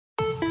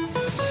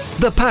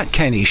The Pat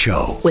Kenny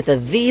Show with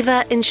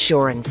Aviva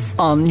Insurance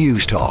on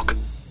News Talk.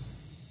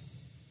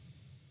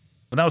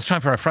 But now it's time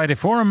for our Friday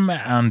Forum,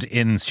 and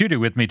in studio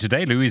with me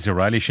today, Louise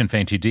O'Reilly, Sinn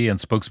Féin TD and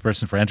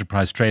Spokesperson for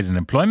Enterprise, Trade and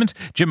Employment,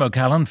 Jim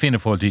O'Callaghan Fianna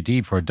Fáil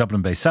TD for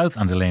Dublin Bay South,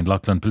 and Elaine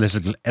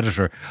Political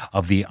Editor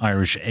of the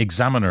Irish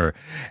Examiner.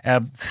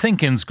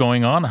 Thinking's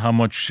going on, how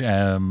much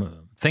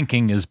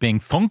thinking is being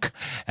thunk,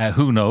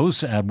 who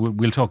knows?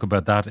 We'll talk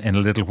about that in a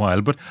little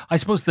while. But I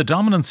suppose the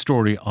dominant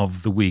story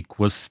of the week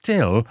was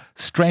still,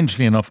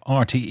 strangely enough,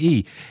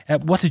 RTE.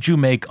 What did you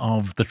make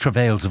of the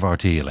travails of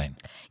RTE, Elaine?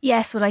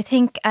 Yes, well, I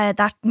think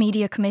that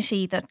media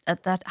committee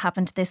that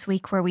happened this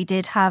week, where we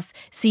did have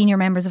senior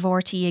members of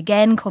RTE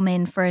again come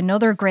in for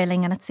another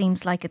grilling, and it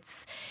seems like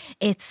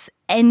it's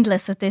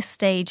endless at this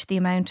stage, the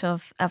amount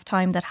of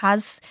time that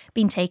has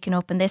been taken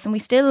up in this, and we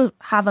still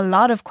have a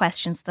lot of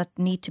questions that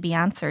need to be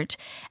answered.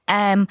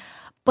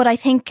 But I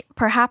think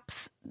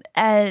perhaps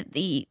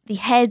the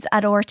heads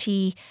at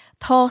RTE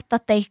thought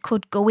that they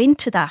could go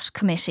into that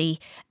committee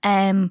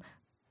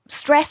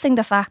stressing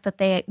the fact that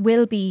they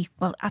will be,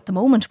 well, at the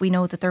moment we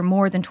know that they're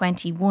more than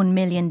 21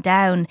 million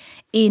down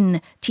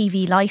in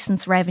TV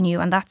licence revenue,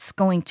 and that's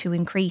going to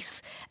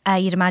increase.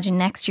 You'd imagine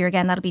next year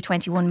again that'll be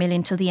 21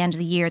 million till the end of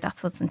the year.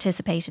 That's what's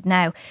anticipated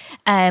now.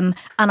 And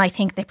I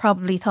think they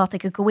probably thought they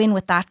could go in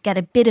with that, get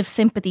a bit of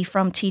sympathy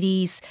from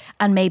TDs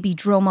and maybe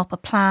drum up a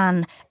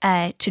plan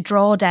to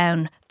draw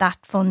down that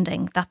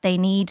funding that they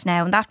need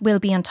now, and that will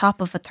be on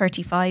top of a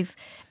 35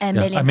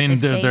 million. I mean,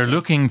 they're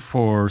looking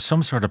for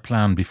some sort of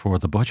plan before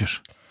the budget.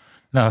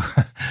 Now,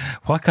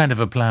 what kind of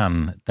a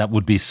plan that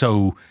would be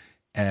so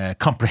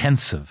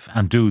comprehensive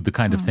and do the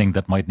kind of thing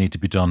that might need to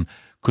be done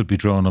could be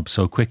drawn up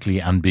so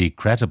quickly and be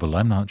credible?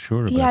 I'm not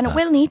sure about that. Yeah, and it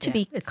will need to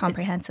be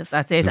comprehensive.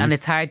 That's it. And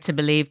it's hard to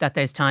believe that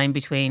there's time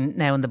between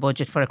now and the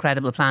budget for a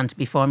credible plan to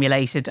be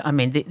formulated. I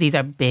mean, these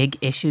are big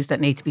issues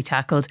that need to be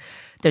tackled.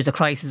 There's a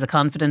crisis of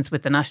confidence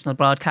with the national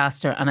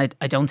broadcaster, and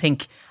I don't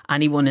think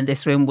anyone in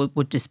this room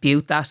would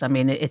dispute that. I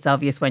mean, it's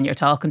obvious when you're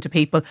talking to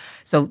people.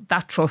 So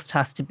that trust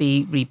has to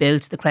be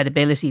rebuilt. The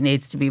credibility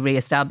needs to be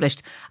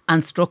re-established,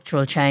 and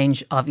structural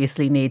change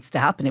obviously needs to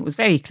happen. It was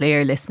very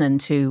clear listening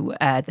to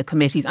the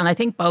committees, and I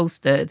think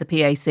both the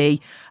PAC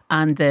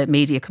and the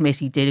media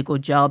committee did a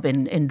good job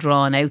in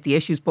drawing out the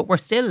issues, but we're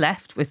still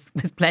left with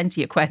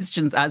plenty of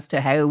questions as to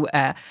how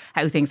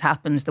things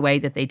happened the way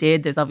that they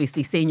did. There's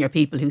obviously senior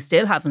people who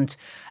still haven't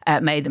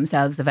made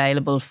themselves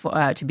available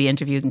to be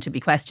interviewed and to be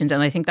questioned,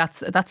 and I think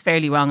that's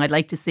fairly wrong. I'd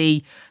like to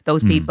see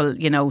those people,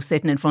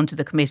 sitting in front of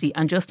the committee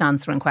and just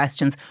answering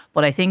questions.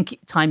 But I think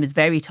time is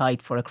very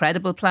tight for a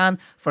credible plan,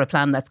 for a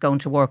plan that's going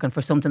to work, and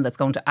for something that's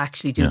going to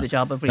actually do the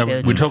job of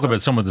rebuilding. Now, we'll talk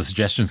about some of the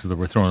suggestions that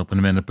were thrown up in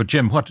a minute. But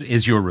Jim, what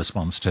is your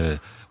response to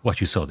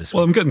what you saw this week?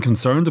 Well, I'm getting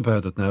concerned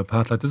about it now,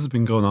 Pat. Like, this has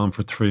been going on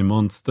for 3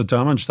 months. The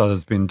damage that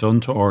has been done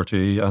to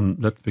RTE,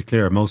 and let's be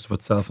clear, most of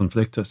it's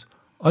self-inflicted.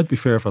 I'd be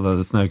fearful that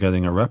it's now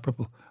getting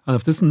irreparable. And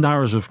if this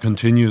narrative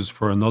continues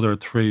for another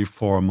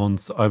 3-4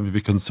 months, I would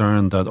be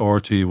concerned that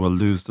RTE will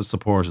lose the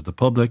support of the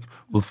public,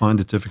 will find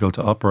it difficult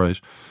to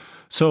operate.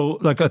 So,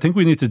 I think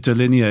we need to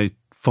delineate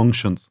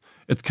functions.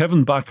 It's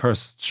Kevin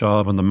Backhurst's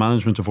job and the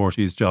management of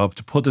RTE's job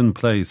to put in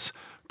place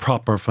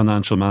proper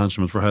financial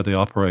management for how they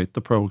operate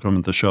the programme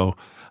and the show,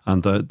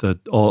 and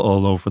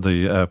all over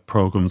the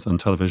programmes and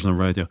television and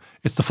radio.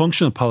 It's the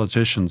function of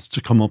politicians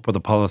to come up with a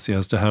policy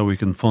as to how we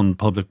can fund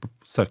public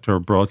sector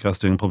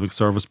broadcasting, public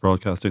service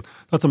broadcasting.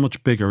 That's a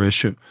much bigger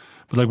issue.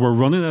 But we're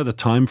running out of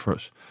time for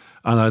it.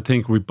 And I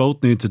think we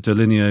both need to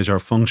delineate our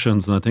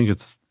functions, and I think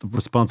it's the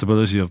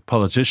responsibility of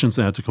politicians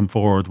now to come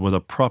forward with a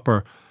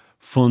proper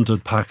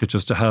funded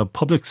packages to how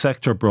public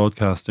sector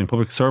broadcasting,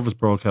 public service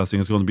broadcasting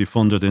is going to be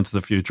funded into the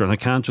future. And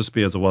it can't just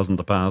be as it was in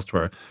the past,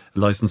 where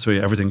license fee,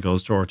 everything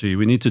goes to RTE.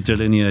 We need to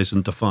delineate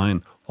and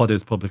define what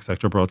is public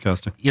sector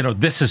broadcasting.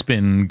 This has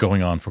been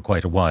going on for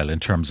quite a while in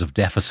terms of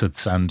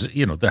deficits, and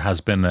there has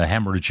been a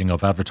hemorrhaging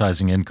of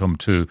advertising income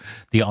to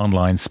the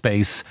online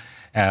space.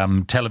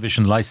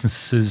 Television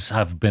licenses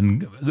have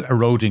been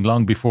eroding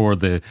long before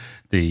the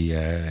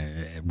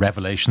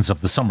revelations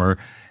of the summer,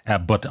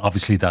 but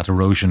obviously that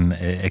erosion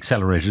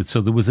accelerated.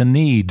 So there was a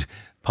need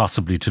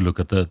possibly to look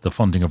at the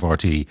funding of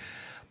RTE.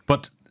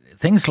 But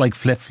things like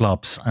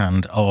flip-flops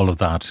and all of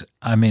that,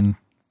 I mean,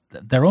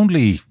 they're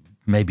only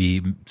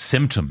maybe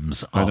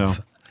symptoms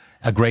of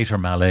a greater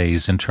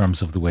malaise in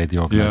terms of the way the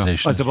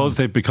organisation I suppose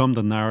they've become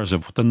the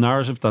narrative. The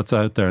narrative that's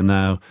out there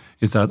now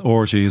is that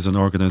RTE is an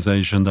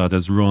organisation that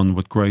is run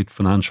with great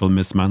financial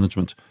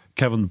mismanagement.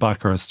 Kevin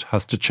Backhurst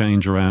has to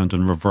change around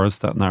and reverse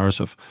that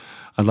narrative.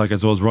 And I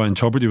suppose Ryan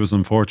Tubridy was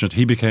unfortunate.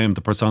 He became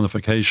the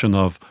personification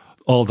of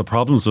all the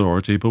problems with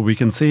RTE, but we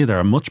can see there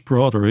are much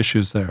broader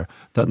issues there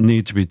that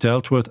need to be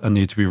dealt with and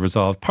need to be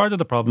resolved. Part of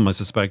the problem, I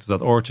suspect, is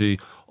that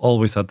RTE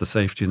always had the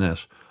safety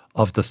net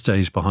of the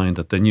state behind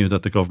it. They knew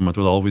that the government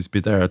would always be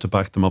there to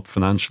back them up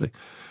financially.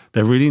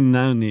 They really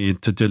now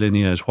need to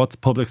delineate what's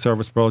public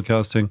service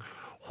broadcasting,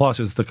 what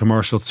is the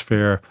commercial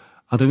sphere,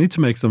 And they need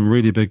to make some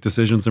really big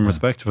decisions in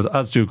respect of it,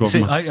 as do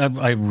government. See,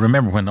 I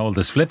remember when all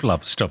this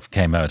flip-flop stuff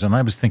came out, and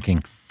I was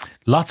thinking,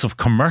 lots of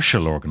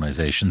commercial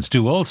organisations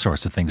do all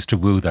sorts of things to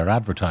woo their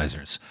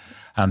advertisers.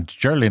 And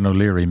Geraldine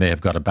O'Leary may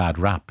have got a bad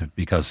rap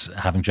because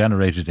having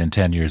generated in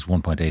 10 years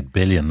 1.8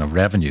 billion of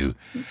revenue,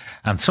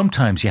 and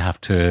sometimes you have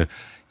to,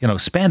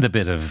 spend a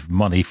bit of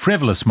money,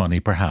 frivolous money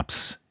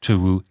perhaps,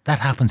 that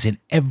happens in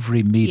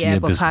every media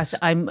business. Pat,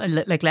 I'm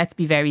let's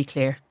be very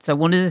clear. So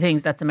one of the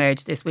things that's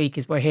emerged this week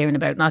is we're hearing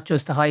about not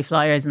just the high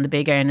flyers and the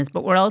big earners,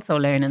 but we're also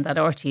learning that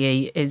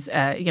RTE is,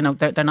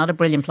 they're not a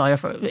brilliant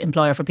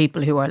employer for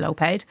people who are low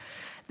paid.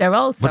 They're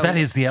also, but that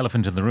is the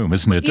elephant in the room,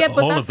 isn't it? Yeah,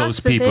 but all of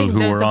those people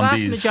who are on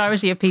these. The vast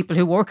majority of people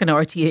who work in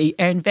RTE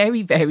earn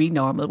very, very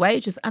normal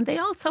wages, and they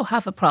also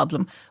have a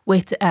problem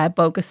with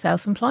bogus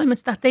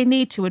self-employment that they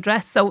need to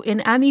address. So,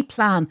 in any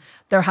plan,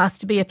 there has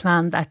to be a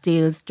plan that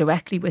deals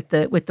directly with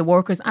the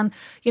workers. And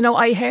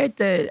I heard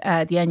the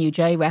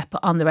NUJ rep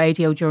on the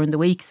radio during the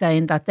week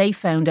saying that they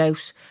found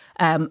out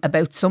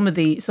about some of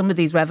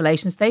these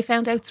revelations they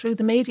found out through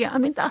the media. I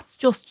mean, that's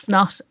just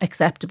not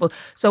acceptable.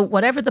 So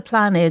whatever the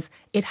plan is,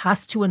 it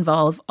has to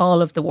involve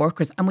all of the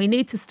workers, and we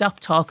need to stop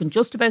talking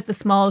just about the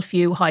small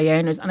few high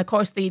earners. And of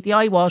course, the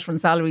eye-watering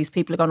salaries,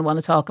 people are going to want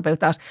to talk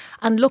about that,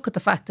 and look at the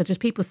fact that there's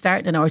people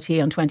starting in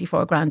RTE on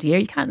 24 grand a year.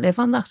 You can't live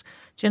on that,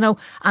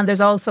 and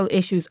there's also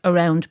issues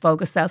around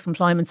bogus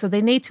self-employment. So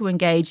they need to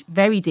engage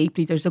very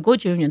deeply. There's a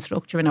good union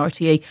structure in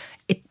RTE.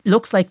 It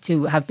looks like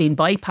to have been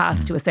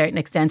bypassed to a certain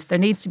extent. There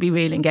needs to be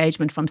real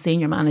engagement from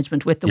senior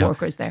management with the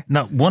workers there.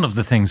 Now, one of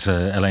the things,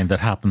 Elaine, that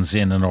happens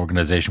in an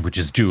organisation which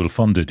is dual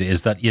funded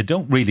is that you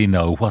don't really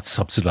know what's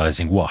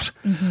subsidising what.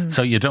 Mm-hmm.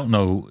 So you don't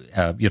know,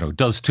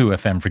 does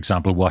 2FM, for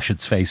example, wash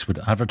its face with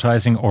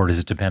advertising, or is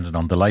it dependent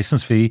on the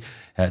licence fee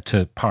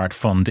to part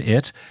fund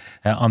it?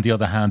 On the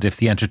other hand, if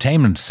the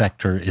entertainment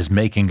sector is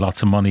making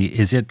lots of money,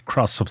 is it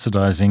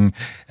cross-subsidising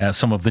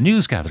some of the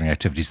news gathering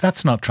activities?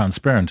 That's not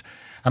transparent.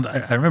 And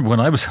I remember when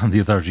I was on the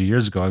authority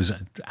years ago, I was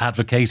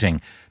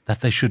advocating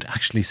that they should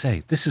actually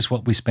say, this is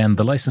what we spend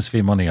the licence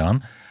fee money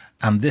on,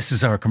 and this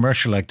is our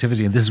commercial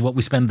activity, and this is what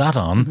we spend that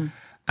on. Mm-hmm.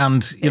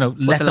 And,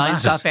 let the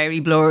lines got very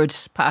blurred,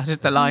 Pat.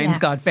 The lines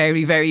got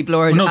very, very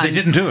blurred. Well, no, they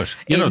didn't do it.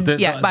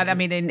 But I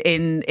mean,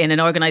 in an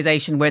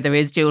organisation where there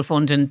is dual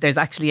funding, there's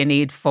actually a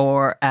need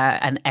for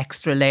an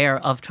extra layer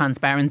of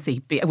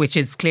transparency, which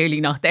is clearly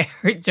not there.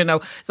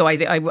 So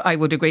I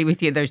would agree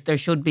with you. There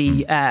should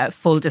be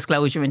full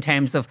disclosure in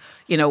terms of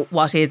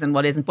what is and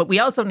what isn't. But we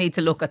also need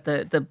to look at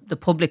the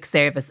public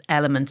service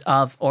element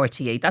of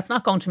RTE. That's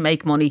not going to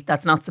make money.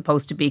 That's not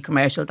supposed to be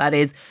commercial. That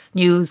is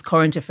news,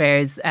 current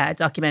affairs,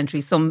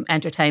 documentaries, some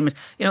entertainment.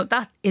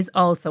 That is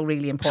also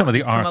really important. Some of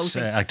the arts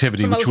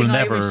activity which will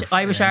never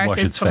Irish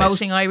artists,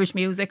 promoting Irish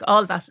music,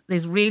 all that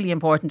is really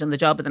important in the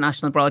job of the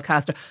national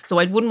broadcaster. So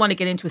I wouldn't want to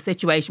get into a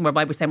situation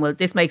whereby we're saying, well,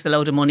 this makes a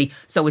load of money,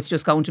 so it's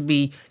just going to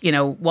be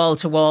wall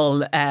to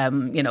wall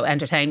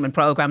entertainment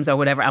programmes or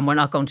whatever, and we're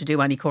not going to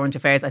do any current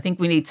affairs. I think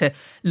we need to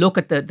look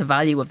at the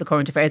value of the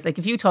current affairs. Like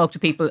if you talk to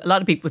people, a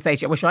lot of people say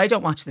to you, well, sure, I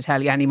don't watch the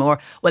telly anymore.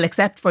 Well,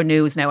 except for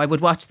news now, I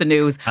would watch the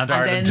news. And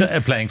Ireland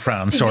then, playing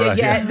France. Or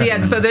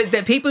So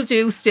the people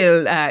do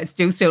still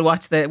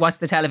watch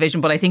the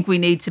television, but I think we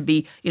need to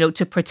be,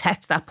 to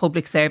protect that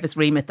public service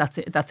remit.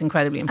 That's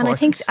incredibly important. And I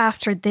think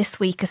after this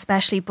week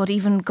especially, but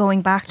even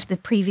going back to the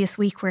previous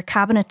week where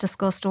Cabinet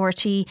discussed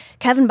RTE,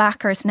 Kevin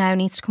Backers now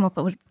needs to come up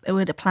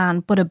with a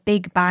plan, but a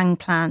big bang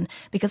plan,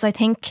 because I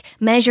think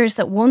measures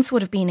that once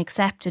would have been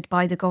accepted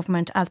by the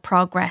government as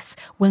progress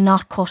will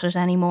not cut it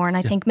anymore. And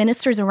I think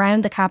ministers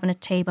around the Cabinet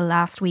table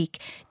last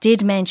week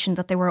did mention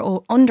that they were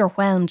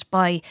underwhelmed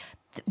by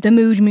the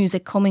mood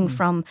music coming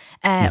from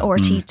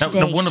RTE today.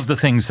 Now, one of the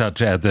things that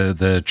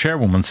the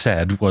chairwoman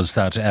said was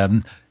that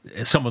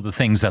some of the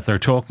things that they're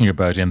talking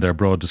about in their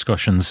broad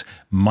discussions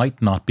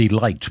might not be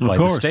liked by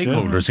the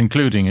stakeholders,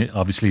 including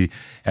obviously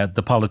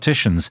the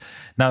politicians.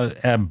 Now,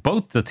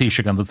 both the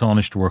Taoiseach and the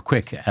Taoiseach were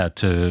quick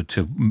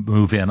to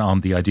move in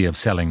on the idea of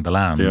selling the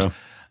land,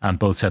 and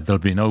both said there'll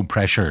be no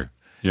pressure.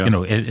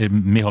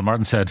 Micheál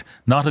Martin said,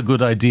 not a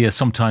good idea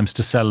sometimes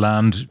to sell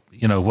land.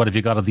 What have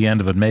you got at the end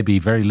of it? Maybe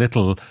very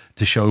little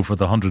to show for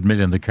the 100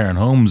 million that Cairn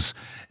Homes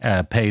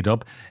paid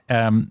up.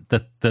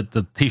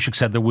 The Taoiseach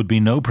said there would be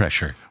no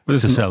pressure to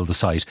sell the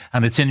site,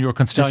 and it's in your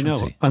constituency.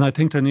 I know, and I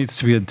think there needs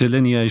to be a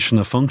delineation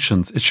of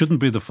functions. It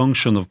shouldn't be the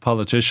function of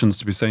politicians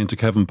to be saying to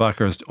Kevin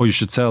Backers, oh, you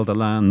should sell the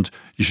land,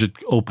 you should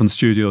open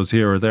studios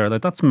here or there.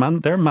 Like that's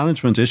their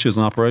management issues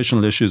and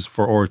operational issues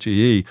for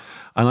RTE.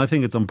 And I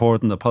think it's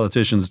important that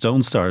politicians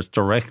don't start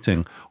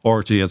directing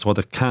RTE as what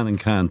it can and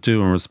can't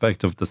do in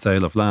respect of the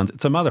sale of land.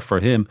 It's a matter for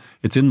him.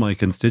 It's in my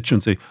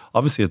constituency.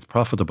 Obviously, it's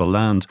profitable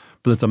land,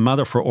 but it's a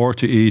matter for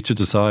RTE to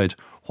decide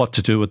what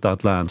to do with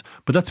that land.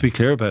 But let's be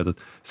clear about it.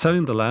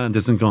 Selling the land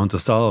isn't going to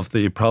solve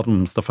the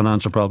problems, the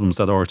financial problems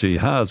that RTE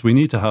has. We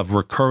need to have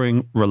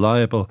recurring,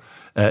 reliable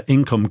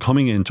income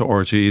coming into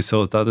RTE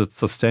so that it's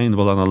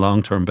sustainable on a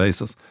long-term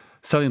basis.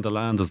 selling the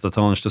land, as the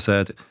Taoiseach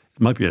said, it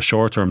might be a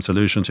short-term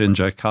solution to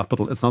inject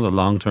capital. It's not a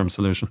long-term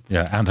solution.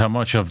 Yeah, and how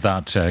much of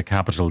that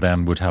capital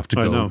then would have to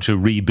go to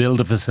rebuild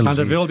a facility? And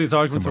there'll be all these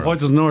arguments of why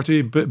doesn't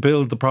RTE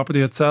build the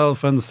property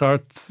itself and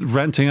start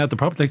renting out the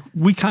property? Like,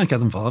 we can't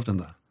get involved in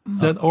that.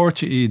 Let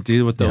RTE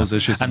deal with those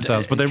issues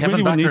themselves, but they Kevin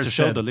really will need Backer to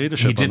show said the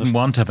leadership. He didn't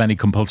want to have any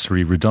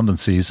compulsory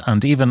redundancies,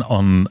 and even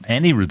on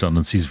any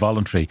redundancies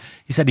voluntary,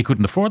 he said he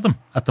couldn't afford them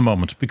at the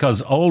moment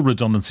because all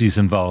redundancies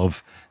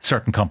involve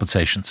certain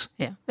compensations.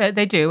 Yeah,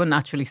 they do, and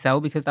naturally so,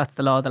 because that's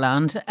the law of the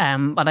land.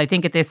 But I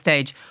think at this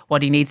stage,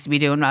 what he needs to be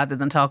doing, rather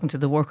than talking to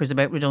the workers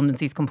about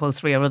redundancies,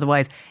 compulsory or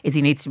otherwise, is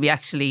he needs to be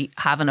actually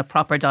having a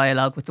proper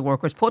dialogue with the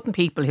workers, putting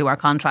people who are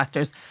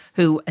contractors,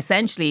 who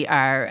essentially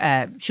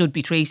are should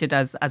be treated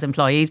as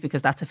employees,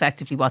 because that's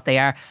effectively what they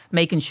are,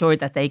 making sure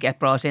that they get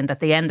brought in, that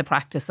they end the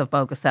practice of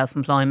bogus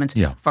self-employment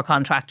for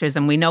contractors.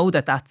 And we know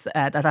that that's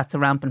a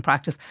rampant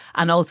practice.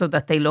 And also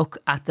that they look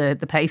at the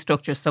pay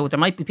structure. So there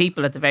might be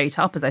people at the very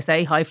top, as I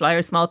say, high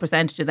flyers, small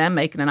percentage of them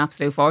making an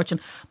absolute fortune.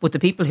 But the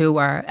people who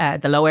are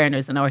the low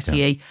earners in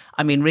RTE,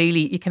 I mean,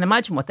 really, you can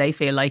imagine what they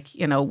feel like,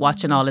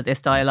 watching all of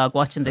this dialogue,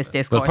 watching this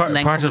discourse. Well, and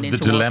then part of the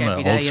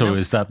dilemma day, also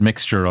is that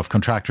mixture of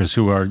contractors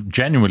who are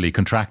genuinely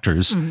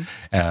contractors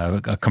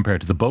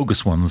compared to the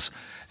bogus ones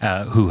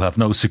who have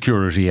no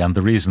security, and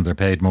the reason they're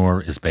paid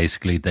more is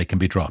basically they can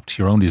be dropped.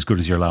 You're only as good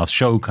as your last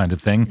show kind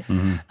of thing.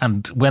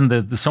 And when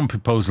there's some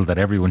proposal that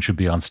everyone should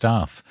be on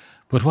staff,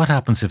 but what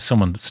happens if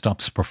someone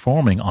stops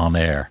performing on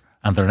air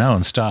and they're now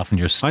on staff and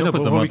you're stuck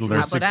with them until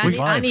they're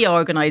 65? Any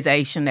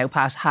organisation now,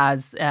 Pat,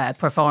 has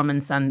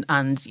performance and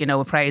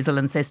appraisal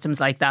and systems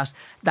like that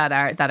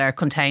are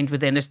contained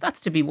within it.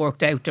 That's to be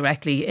worked out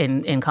directly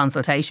in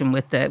consultation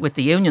with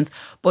the unions.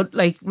 But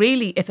like,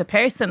 really, if a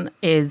person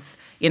is,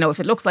 if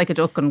it looks like a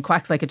duck and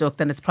quacks like a duck,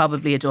 then it's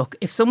probably a duck.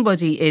 If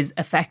somebody is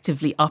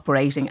effectively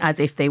operating as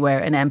if they were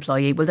an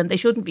employee, well, then they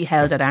shouldn't be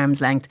held at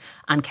arm's length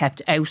and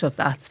kept out of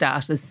that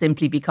status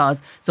simply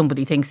because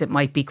somebody thinks it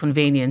might be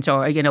convenient,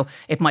 or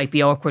it might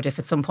be awkward if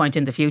at some point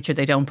in the future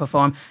they don't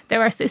perform.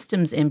 There are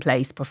systems in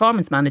place,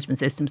 performance management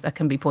systems that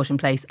can be put in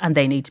place, and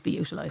they need to be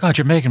utilised. God,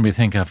 you're making me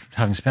think of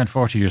having spent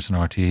 40 years in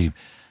RTE,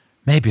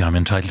 maybe I'm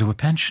entitled to a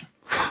pension.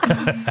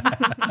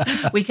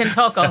 We can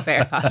talk off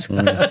air, Pat.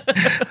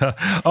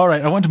 All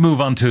right, I want to move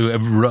on to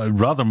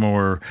rather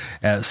more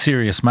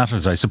serious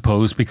matters, I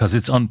suppose, because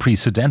it's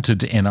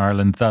unprecedented in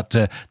Ireland that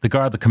the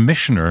Garda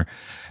Commissioner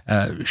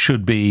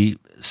should be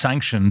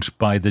sanctioned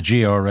by the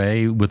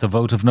GRA with a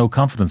vote of no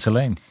confidence.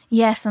 Elaine?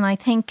 Yes, and I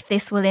think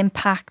this will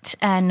impact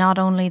not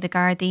only the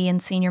Gardaí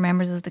and senior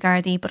members of the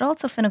Gardaí, but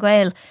also Fine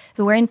Gael,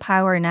 who are in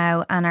power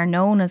now and are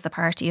known as the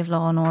party of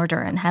law and order,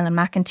 and Helen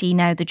McEntee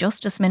now the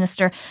Justice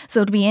Minister.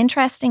 So it'll be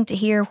interesting to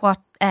hear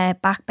what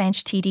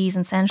backbench TDs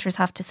and senators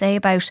have to say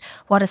about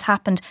what has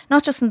happened,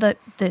 not just in the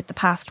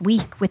past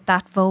week with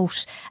that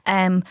vote,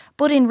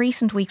 but in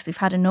recent weeks we've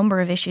had a number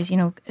of issues.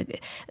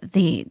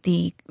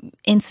 The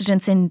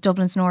incidents in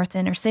Dublin's North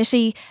Inner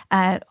City,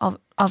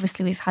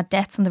 obviously we've had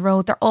deaths on the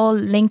road. They're all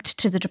linked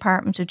to the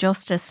Department of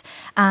Justice,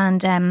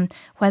 and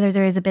whether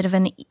there is a bit of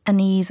an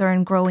ease or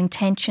in growing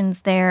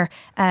tensions there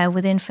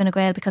within Fine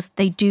Gael, because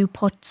they do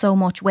put so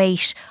much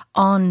weight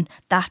on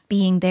that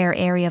being their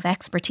area of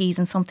expertise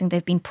and something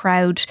they've been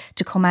proud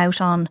to come out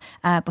on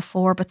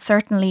before. But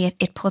certainly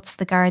it puts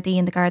the Gardaí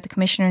and the Garda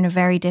Commissioner in a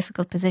very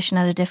difficult position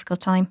at a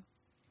difficult time.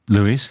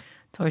 Louise?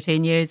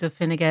 13 years of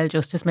Fine Gael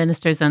Justice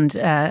Ministers, and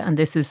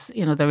this is,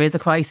 there is a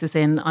crisis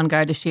on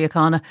Garda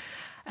Síochána.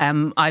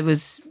 I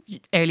was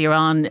earlier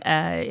on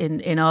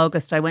in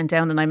August, I went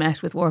down and I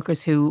met with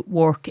workers who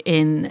work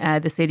in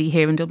the city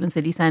here in Dublin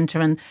city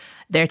centre, and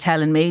they're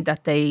telling me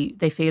that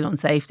they feel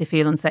unsafe. They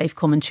feel unsafe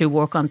coming to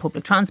work on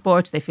public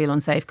transport. They feel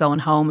unsafe going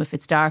home if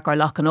it's dark, or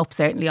locking up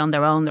certainly on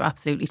their own. They're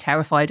absolutely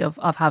terrified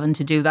of having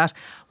to do that.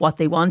 What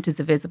they want is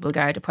a visible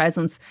Garda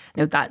presence.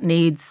 Now that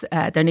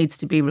there needs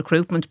to be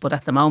recruitment, but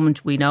at the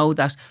moment we know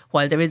that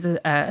while there is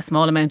a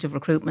small amount of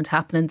recruitment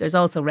happening, there's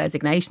also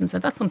resignations,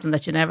 and that's something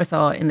that you never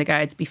saw in the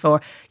Guards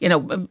before.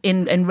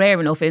 In rare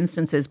enough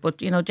instances, but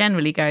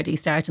generally Gardaí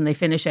start and they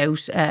finish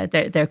out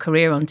their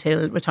career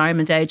until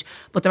retirement age,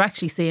 but they're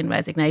actually seeing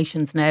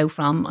resignations now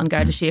on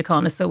Garda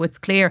Síochána. So it's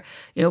clear,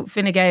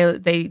 Fine Gael,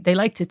 they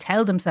like to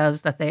tell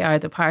themselves that they are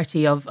the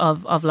party of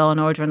law and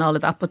order and all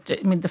of that, but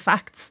the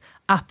facts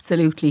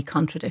absolutely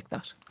contradict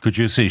that. Could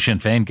you see Sinn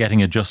Féin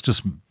getting a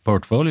justice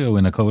portfolio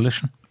in a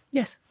coalition?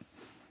 Yes.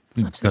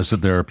 Because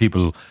there are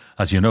people,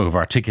 as you know, who've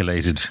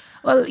articulated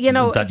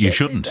that you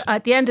shouldn't.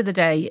 At the end of the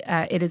day,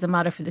 it is a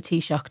matter for the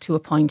Taoiseach to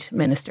appoint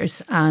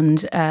ministers,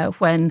 and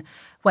when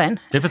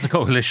if it's a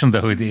coalition,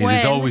 though, it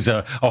is always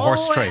a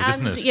horse trade,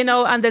 isn't it?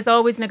 And there's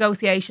always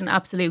negotiation,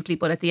 absolutely.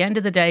 But at the end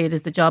of the day, it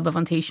is the job of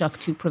an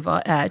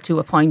Taoiseach to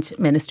appoint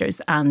ministers.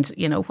 And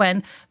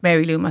when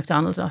Mary Lou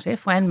McDonald,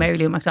 when Mary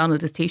Lou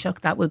McDonald is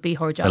Taoiseach, that will be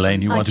her job.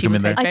 Elaine, you want to come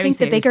in there? I think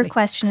the bigger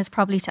question is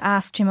probably to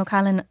ask Jim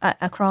O'Callaghan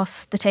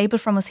across the table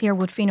from us here.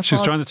 Would Fianna Fáil...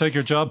 She's trying to take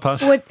your job, Pat.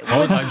 She's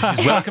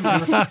welcome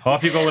to it.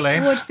 Off you go,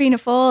 Elaine. Would Fianna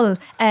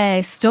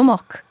Fáil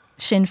stomach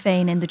Sinn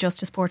Féin in the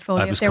Justice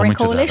portfolio if they were coming in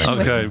to that, coalition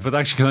with Okay, but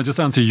actually, can I just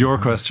answer your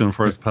question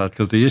first, Pat?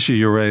 Because the issue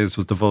you raised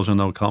was the vote of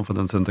no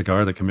confidence in the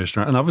Garda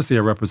Commissioner. And obviously,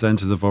 a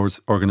representative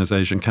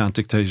organisation can't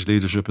dictate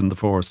leadership in the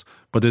force.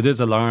 But it is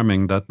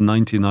alarming that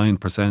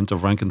 99%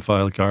 of rank and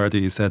file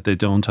Gardaí said they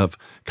don't have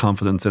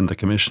confidence in the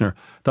Commissioner.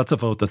 That's a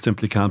vote that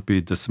simply can't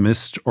be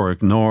dismissed or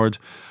ignored.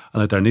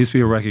 And that there needs to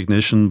be a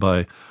recognition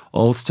by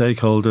all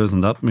stakeholders,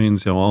 and that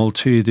means all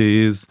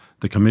TDs,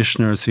 the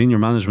Commissioner, senior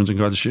management in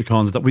Garda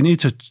Síochána, that we need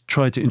to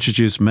try to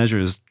introduce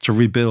measures to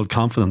rebuild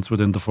confidence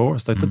within the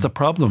force. That's a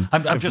problem.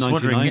 I'm just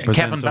wondering,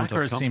 Kevin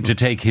Backer seemed to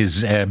take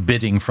his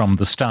bidding from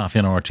the staff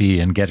in RTE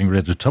and getting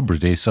rid of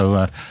Tubridy,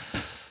 so...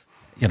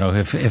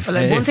 if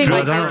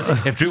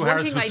Drew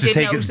Harris was to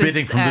take his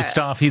bidding from the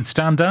staff, he'd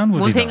stand down.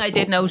 One thing I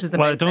did notice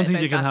I don't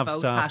think you can have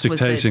staff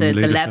dictating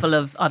the level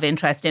of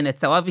interest in it.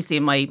 So obviously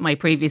in my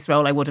previous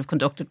role I would have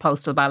conducted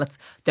postal ballots.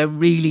 They're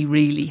really,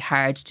 really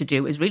hard to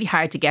do. It's really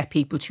hard to get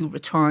people to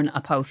return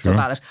a postal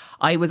ballot.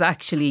 I was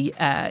actually,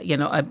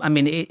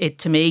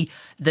 to me,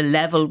 the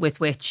level with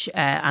which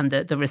and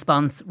the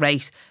response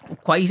rate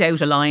quite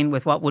out of line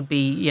with what would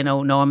be,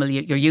 normal.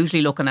 You're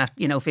usually looking at,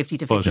 50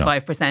 to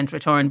 55%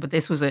 return, but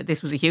this was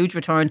a huge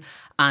return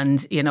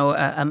and,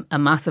 a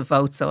massive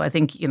vote. So I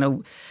think,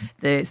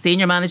 the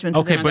senior management.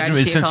 Okay, but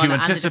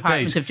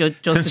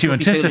since you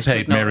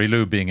anticipate Mary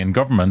Lou being in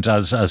government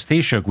as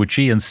Taoiseach, would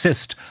she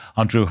insist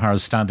on Drew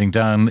Harris standing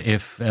down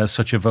if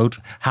such a vote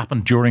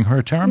happened during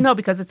her term? No,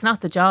 because it's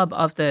not the job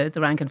of the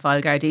rank and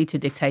file Gardaí to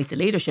dictate the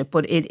leadership,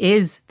 but it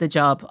is the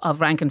job of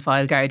rank and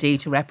file Gardaí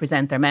to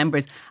represent their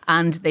members,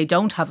 and they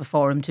don't have a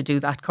forum to do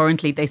that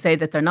currently. They say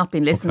that they're not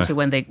being listened to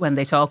when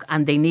they talk,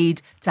 and they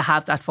need to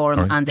have that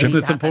forum. And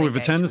they it's important. We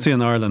have a tendency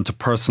in Ireland to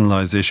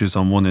personalise issues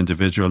on one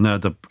individual. Now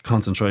the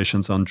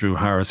concentration's on Drew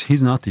Harris.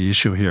 He's not the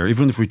issue here.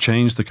 Even if we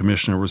change the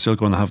Commissioner, we're still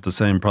going to have the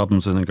same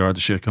problems in Garda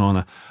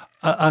Síochána.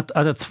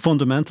 At its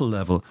fundamental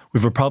level, we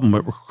have a problem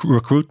with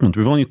recruitment.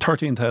 We've only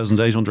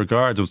 13,800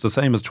 guards. It was the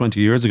same as 20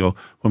 years ago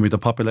when we had a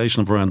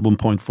population of around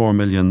 1.4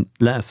 million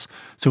less.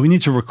 So we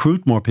need to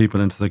recruit more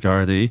people into the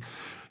Gardaí.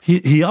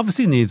 He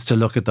obviously needs to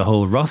look at the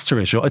whole roster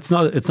issue. It's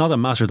not a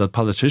matter that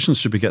politicians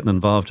should be getting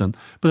involved in,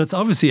 but it's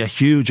obviously a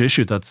huge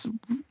issue that's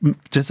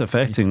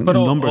disaffecting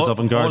numbers of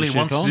Garda Síochána. All he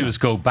wants to do is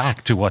go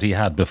back to what he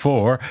had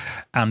before,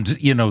 and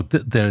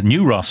the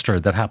new roster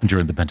that happened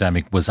during the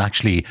pandemic was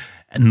actually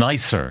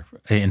nicer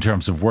in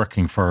terms of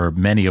working for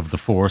many of the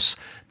force.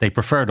 They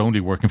preferred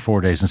only working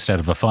 4 days instead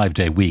of a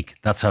 5-day week.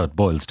 That's how it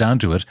boils down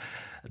to it.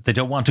 They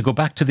don't want to go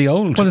back to the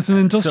old. Well, it's an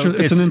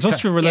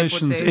industrial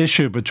relations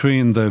issue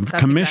between the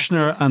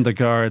Commissioner and the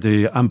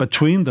Gardaí, and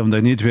between them they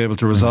need to be able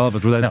to resolve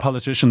it without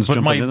politicians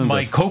jumping in.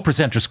 My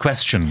co-presenter's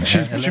question.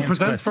 She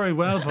presents very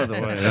well, by the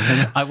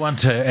way. I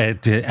want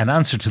an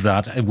answer to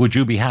that. Would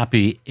you be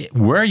happy?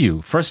 Were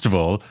you, first of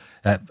all,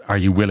 are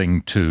you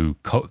willing to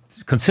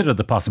consider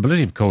the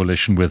possibility of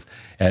coalition with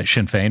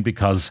Sinn Féin,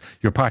 because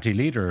your party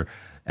leader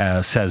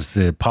says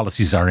the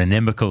policies are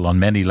inimical on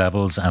many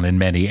levels and in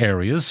many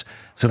areas?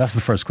 So that's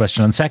the first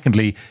question. And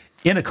secondly,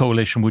 in a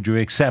coalition, would you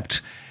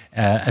accept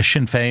a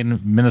Sinn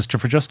Féin Minister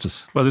for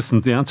Justice? Well,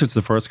 listen, the answer to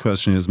the first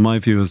question is, my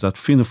view is that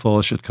Fianna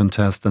Fáil should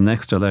contest the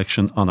next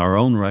election on our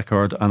own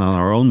record and on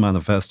our own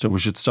manifesto. We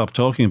should stop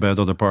talking about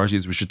other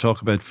parties. We should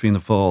talk about Fianna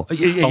Fáil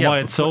and why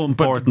it's so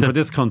important for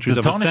this country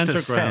to have a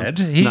centre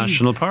ground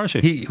national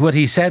party. What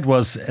he said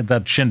was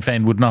that Sinn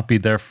Féin would not be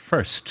their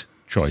first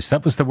choice.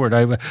 That was the word.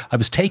 I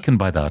was taken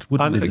by that.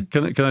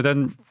 Can I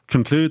then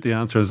conclude the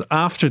answer is,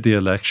 after the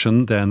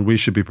election, then we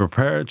should be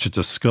prepared to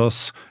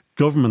discuss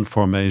government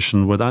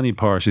formation with any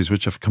parties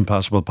which have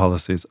compatible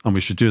policies, and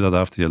we should do that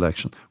after the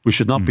election. We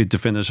should not be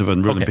definitive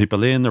in ruling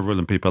people in or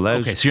ruling people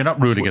out. Okay, so you're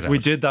not ruling it out. We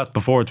did that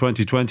before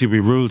 2020. We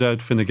ruled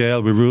out Fine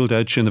Gael, we ruled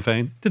out Sinn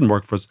Féin. Didn't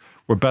work for us.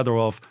 We're better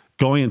off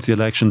going into the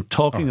election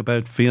talking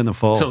about Fianna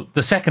Fáil. So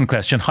the second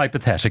question,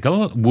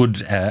 hypothetical,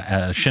 would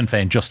a Sinn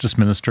Féin Justice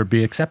Minister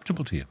be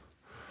acceptable to you?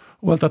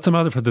 Well, that's a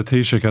matter for the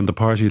Taoiseach and the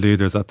party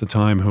leaders at the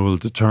time who will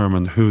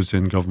determine who's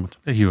in government.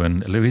 You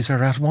and Louise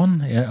are at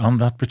one on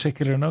that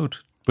particular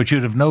note. But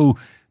you'd have no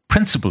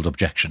principled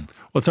objection.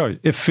 Well, sorry,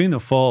 if Fianna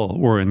Fáil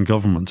were in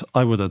government,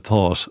 I would have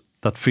thought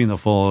that Fianna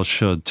Fáil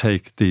should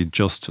take the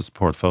justice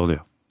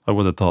portfolio. I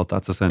would have thought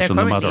that's essential.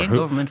 No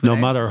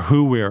matter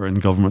who we're in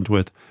government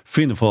with,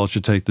 Fianna Fáil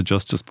should take the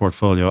justice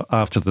portfolio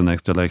after the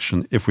next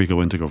election if we go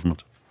into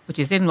government. But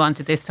you didn't want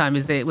it this time.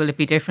 Will it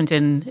be different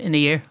in a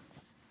year?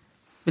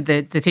 But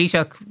the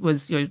Taoiseach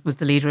was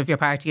the leader of your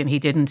party, and he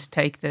didn't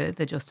take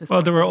the justice.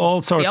 Well, there were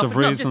all sorts of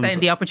reasons. I'm just saying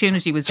the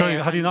opportunity was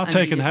there. Had he not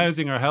taken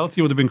housing or health,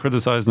 you would have been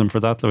criticising him for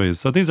that, Louise.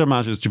 So these are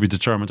matters to be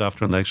determined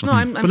after an election. No,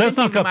 I'm but let's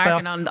not get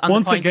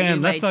once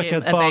again. Let's not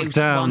get bogged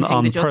down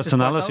on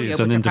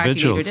personalities and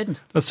individuals.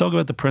 Let's talk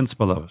about the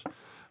principle of it.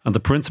 And the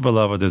principle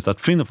of it is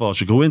that Fianna Fáil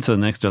should go into the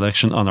next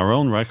election on our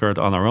own record,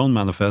 on our own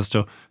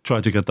manifesto,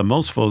 try to get the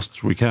most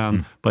votes we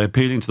can by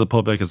appealing to the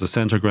public as a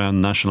centre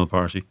ground national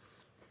party.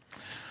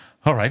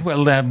 All right,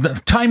 well,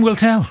 time will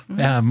tell.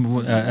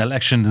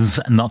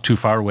 Elections not too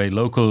far away,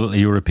 local,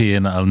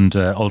 European and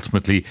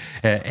ultimately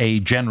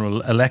a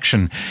general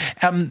election.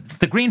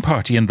 The Green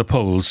Party in the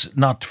polls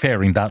not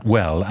faring that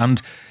well,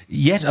 and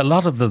yet a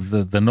lot of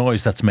the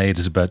noise that's made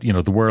is about,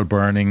 the world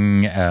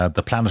burning,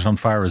 the planet on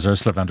fire, as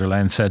Ursula von der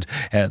Leyen said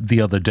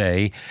the other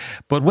day.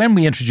 But when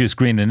we introduce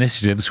green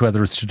initiatives,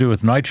 whether it's to do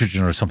with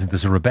nitrogen or something,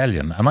 there's a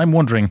rebellion. And I'm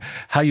wondering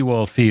how you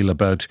all feel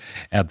about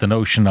the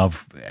notion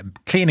of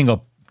cleaning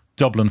up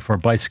Dublin for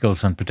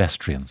bicycles and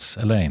pedestrians.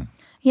 Elaine?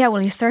 Yeah,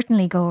 well, you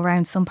certainly go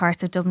around some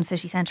parts of Dublin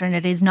city centre and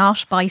it is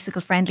not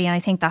bicycle friendly, and I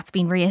think that's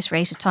been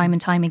reiterated time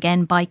and time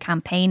again by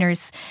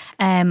campaigners.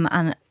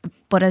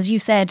 But as you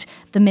said,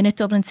 the minute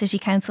Dublin City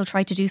Council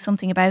try to do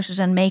something about it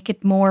and make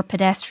it more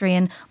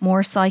pedestrian,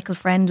 more cycle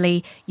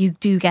friendly, you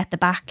do get the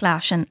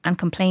backlash and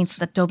complaints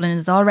that Dublin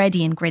is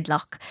already in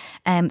gridlock.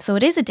 So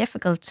it is a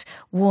difficult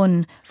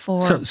one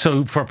for...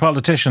 So for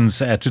politicians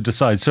to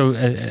decide. So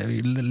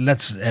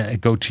let's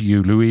go to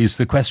you, Louise.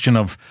 The question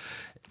of,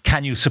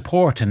 can you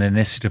support an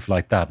initiative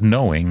like that,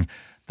 knowing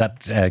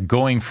that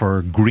going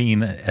for green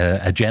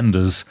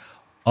agendas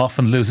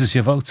often loses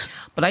your votes?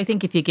 But I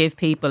think if you give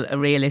people a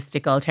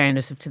realistic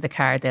alternative to the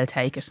car, they'll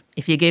take it.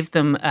 If you give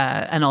them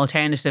an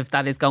alternative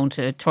that is going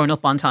to turn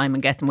up on time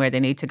and get them where they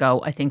need to go,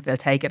 I think they'll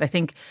take it. I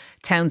think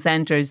town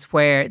centres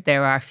where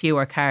there are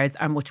fewer cars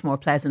are much more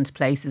pleasant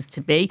places to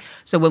be.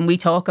 So when we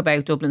talk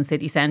about Dublin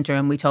city centre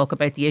and we talk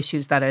about the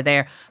issues that are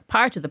there,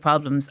 part of the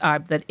problems are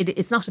that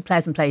it's not a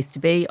pleasant place to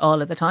be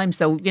all of the time.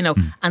 So,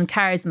 and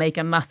cars make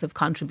a massive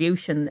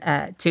contribution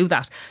to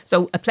that.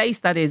 So a place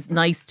that is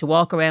nice to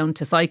walk around,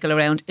 to cycle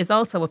around, is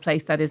also a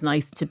place that is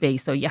nice to be.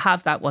 So you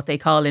have that, what they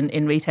call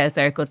in retail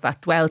circles,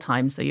 that dwell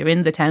time. So you're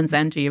in the town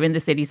centre, you're in the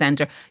city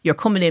centre, you're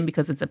coming in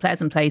because it's a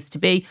pleasant place to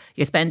be,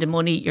 you're spending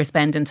money, you're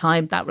spending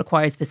time. That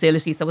requires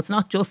facilities. So it's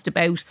not just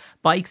about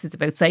bikes, it's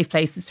about safe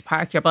places to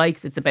park your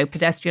bikes, it's about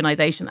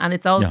pedestrianisation, and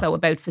it's also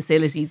about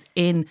facilities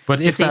in But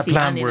the if city that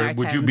plan and in our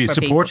would you towns be for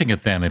supporting people.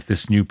 it then, if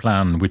this new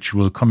plan, which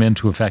will come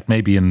into effect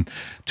maybe in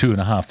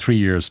 2.5, 3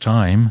 years'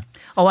 time?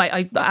 Oh,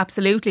 I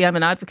absolutely. I'm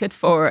an advocate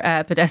for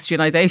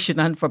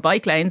pedestrianisation and for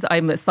bike lanes.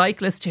 I'm a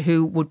cyclist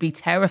who would be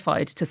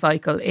terrified to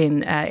cycle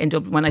in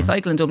Dublin. When I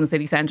cycle in Dublin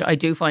city centre, I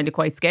do find it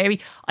quite scary.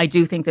 I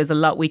do think there's a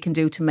lot we can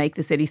do to make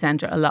the city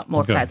centre a lot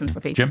more pleasant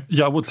for people. Jim?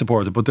 Yeah, I would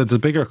support it, but there's a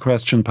bigger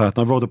question, Pat,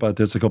 and I wrote about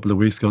this a couple of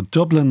weeks ago.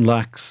 Dublin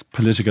lacks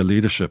political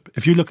leadership.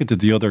 If you look at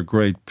the other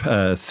great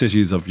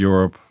cities of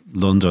Europe,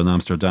 London,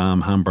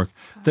 Amsterdam, Hamburg,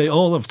 they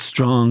all have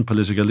strong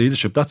political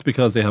leadership. That's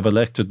because they have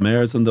elected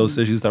mayors in those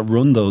cities that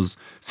run those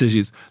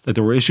cities. Like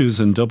there were issues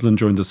in Dublin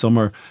during the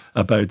summer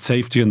about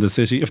safety in the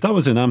city. If that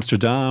was in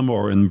Amsterdam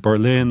or in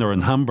Berlin or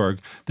in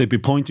Hamburg, they'd be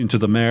pointing to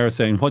the mayor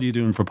saying, what are you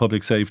doing for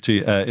public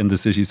safety in the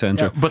city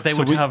centre? Yeah, but they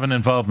would have an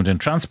involvement in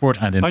transport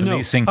and in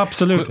policing.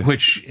 Absolutely.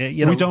 Which,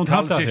 we don't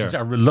have that here. Politicians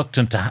are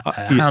reluctant to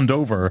hand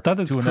over to an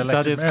elected mayor.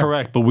 That is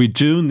correct. But we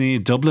do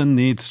Dublin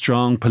needs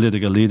strong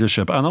political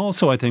leadership. And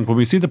also, I think, when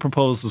we see the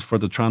proposals for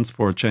the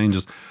transport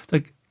changes,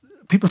 like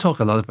people talk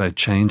a lot about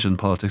change in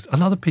politics. A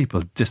lot of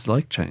people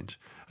dislike change.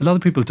 A lot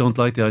of people don't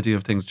like the idea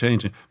of things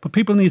changing, but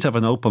people need to have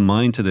an open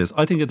mind to this.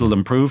 I think it'll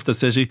improve the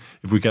city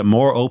if we get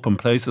more open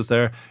places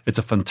there. It's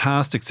a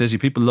fantastic city.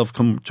 People love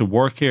come to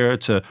work here,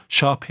 to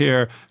shop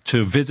here,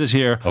 to visit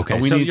here. Okay,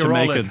 and we need to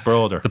make it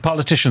broader. The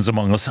politicians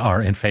among us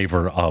are in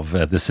favour of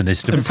this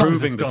initiative, as long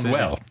as it's done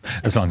well.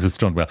 As long as it's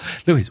done well.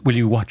 Louise, will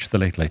you watch the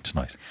Late Late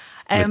tonight?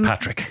 With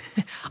Patrick?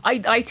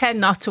 I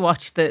tend not to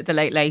watch the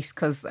Late Late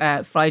because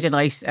Friday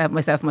night,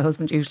 myself and my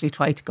husband usually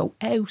try to go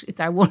out. It's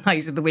our one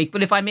night of the week.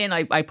 But if I'm in,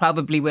 I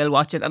probably will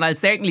watch it. And I'll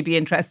certainly be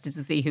interested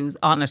to see who's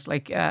on it.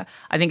 Like, I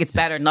think it's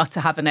better not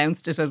to have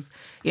announced it as,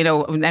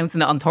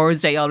 announcing it on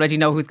Thursday, already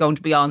know who's going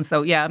to be on.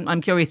 So, yeah,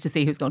 I'm curious to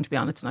see who's going to be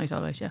on it tonight.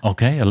 All right, yeah.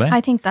 Okay, Elaine?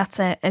 I think that's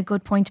a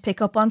good point to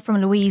pick up on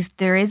from Louise.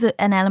 There is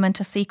an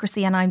element of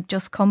secrecy, and I've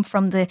just come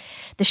from the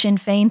Sinn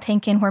Féin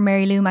thinking where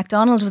Mary Lou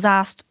MacDonald was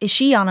asked, is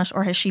she on it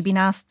or has she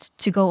been asked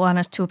to go on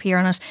it, to appear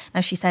on it?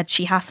 Now she said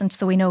she hasn't,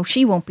 so we know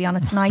she won't be on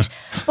it tonight.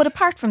 But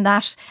apart from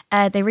that,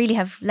 they really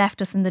have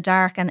left us in the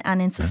dark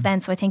and in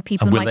suspense. So I think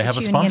people might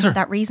be tuning in for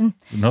that reason.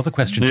 Another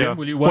question, Jim,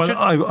 will you watch it?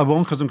 I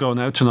won't because I'm going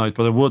out tonight,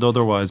 but I would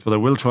otherwise. But I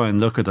will try and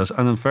look at it.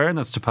 And in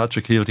fairness to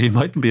Patrick Heald, he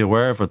mightn't be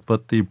aware of it,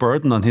 but the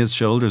burden on his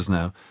shoulders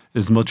now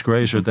is much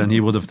greater than he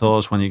would have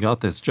thought when he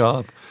got this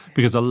job,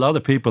 because a lot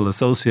of people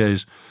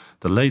associate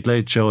the Late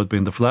Late Show had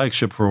been the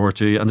flagship for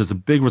RTÉ, and there's a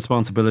big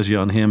responsibility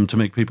on him to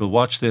make people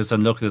watch this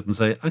and look at it and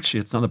say, actually,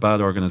 it's not a bad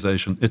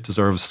organisation. It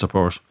deserves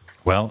support.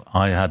 Well,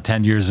 I had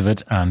 10 years of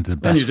it, and the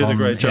best fun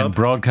in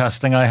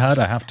broadcasting I had,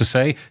 I have to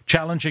say.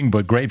 Challenging,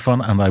 but great fun,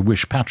 and I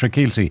wish Patrick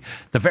Keelty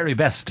the very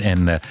best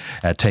in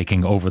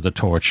taking over the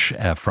torch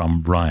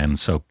from Ryan.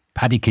 So,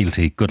 Paddy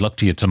Keelty, good luck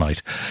to you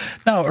tonight.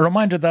 Now, a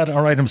reminder that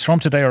our items from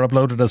today are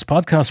uploaded as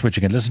podcasts, which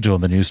you can listen to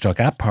on the Newstalk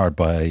app, powered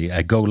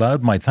by Go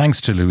Loud. My thanks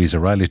to Louise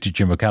O'Reilly, to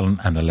Jim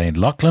O'Callaghan and Elaine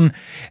Loughlin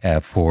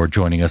for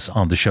joining us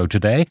on the show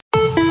today.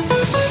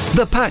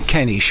 The Pat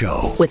Kenny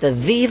Show with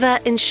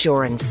Aviva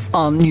Insurance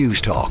on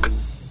Newstalk.